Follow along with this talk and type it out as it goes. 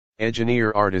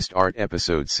Engineer Artist Art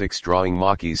Episode 6 Drawing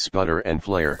Maki's Sputter and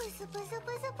Flare.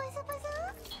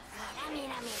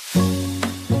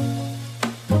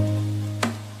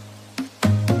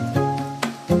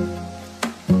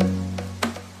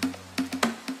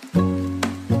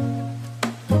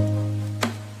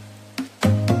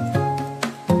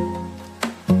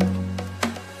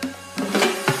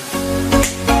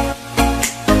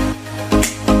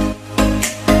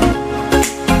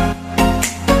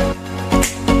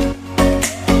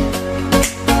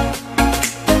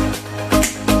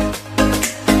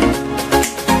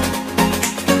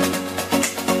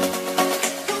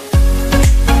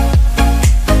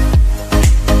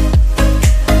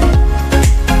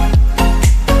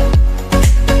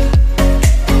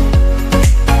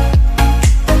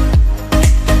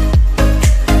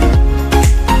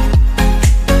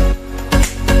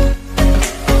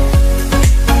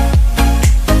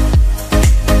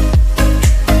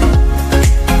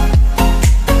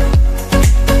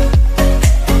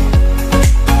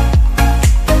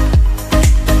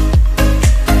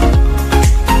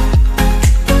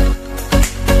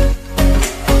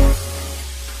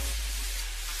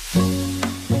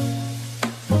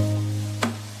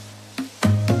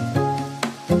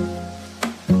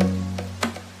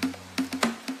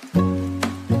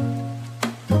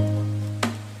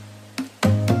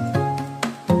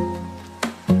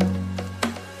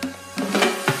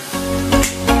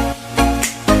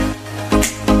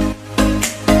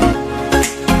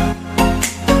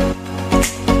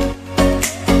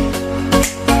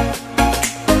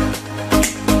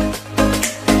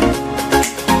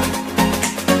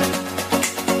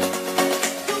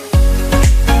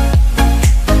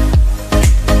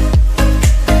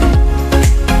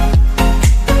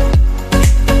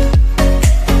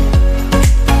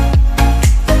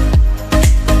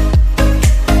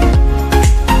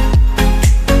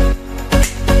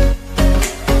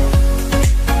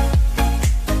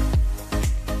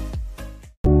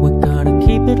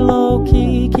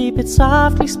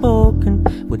 Softly spoken,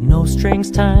 with no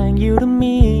strings tying you to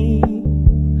me.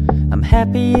 I'm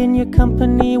happy in your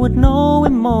company with no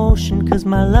emotion, 'cause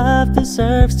my love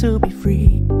deserves to be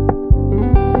free.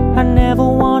 I never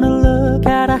wanna look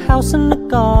at a house in the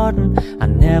garden, I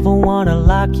never wanna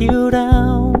lock you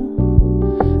down.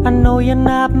 I know you're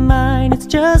not mine, it's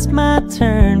just my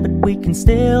turn, but we can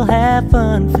still have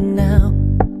fun for now.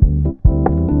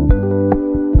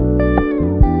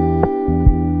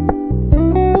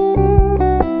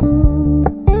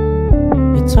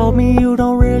 Told me you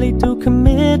don't really do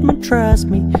commitment, trust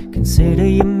me, consider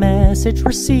your message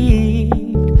received.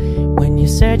 When you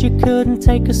said you couldn't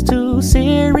take us too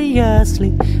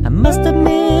seriously, I must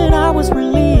admit I was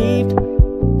relieved.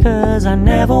 'Cause I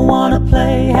never wanna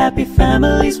play happy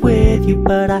families with you,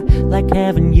 but I like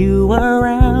having you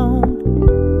around.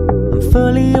 I'm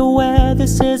fully aware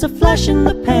this is a flash in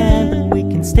the pan, but we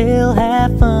can still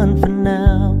have fun for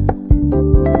now.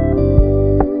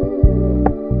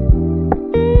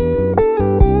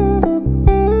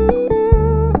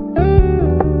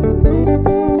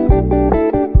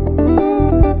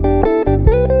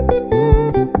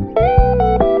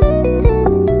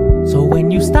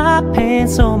 Paying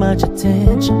so much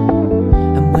attention,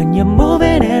 and when you're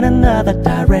moving in another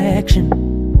direction,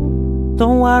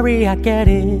 don't worry, I get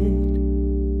it.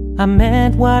 I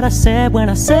meant what I said when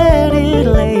I said it,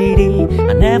 lady.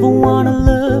 I never wanna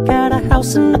look at a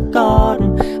house in the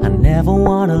garden, I never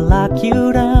wanna lock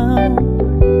you down.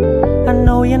 I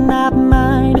know you're not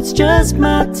mine, it's just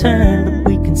my turn,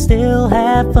 but we can still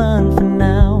have fun for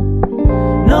now.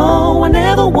 No, I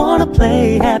never wanna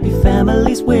play happy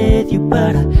families with you,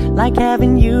 but I like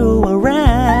having you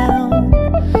around.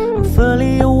 I'm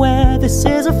fully aware this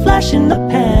is a flash in the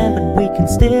pan, but we can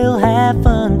still have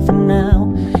fun for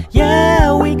now.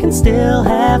 Yeah, we can still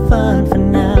have fun for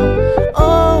now.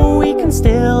 Oh, we can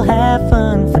still have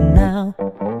fun for now.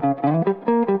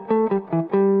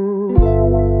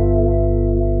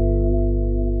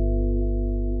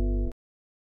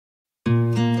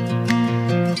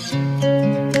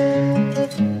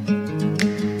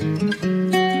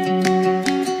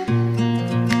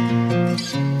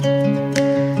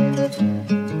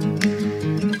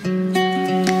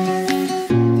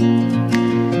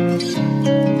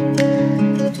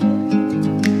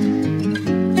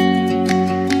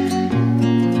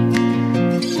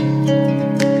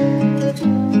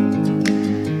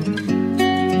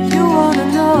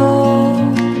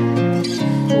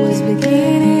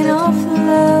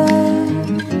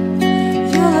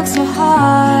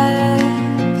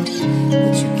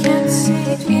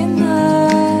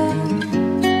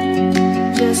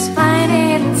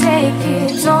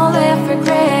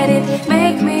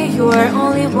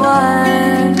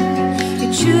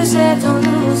 choose it, don't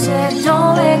lose it,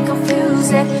 don't let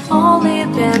confuse it. Only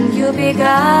then you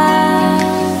begun.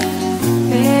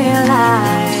 Feel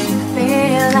like,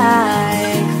 feel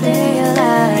like, feel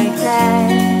like that.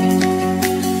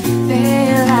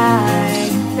 Feel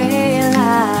like, feel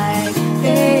like,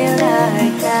 feel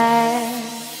like that.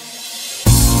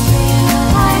 Feel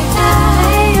like that.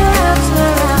 Lay your arms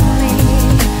around me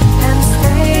and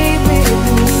stay with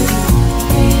me.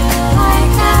 Feel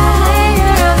like that. Lay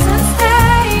your arms and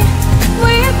stay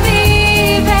with me,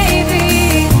 baby.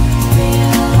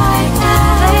 Feel like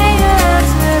that. Lay your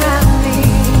arms around me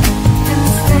and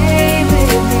stay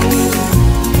with me.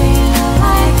 Feel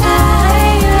like that.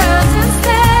 Lay your arms and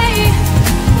stay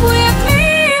with me,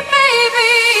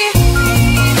 baby.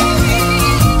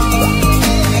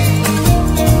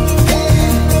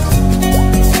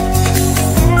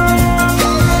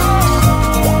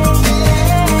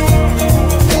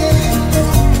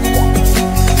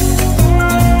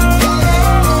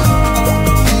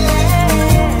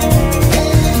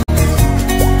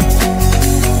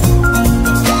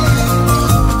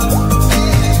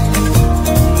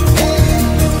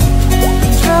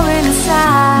 Drawing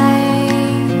aside,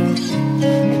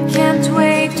 I can't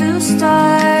wait to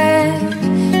start.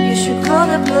 You should call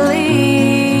the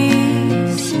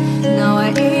police. Now I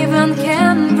even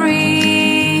can't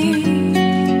breathe.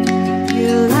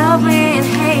 You love me and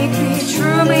hate me,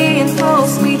 true me and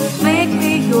false me, make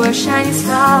me your shining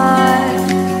star.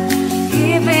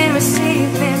 Giving,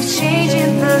 receiving,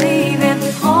 changing, believing,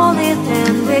 only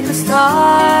then we could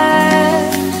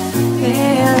start.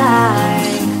 Feel like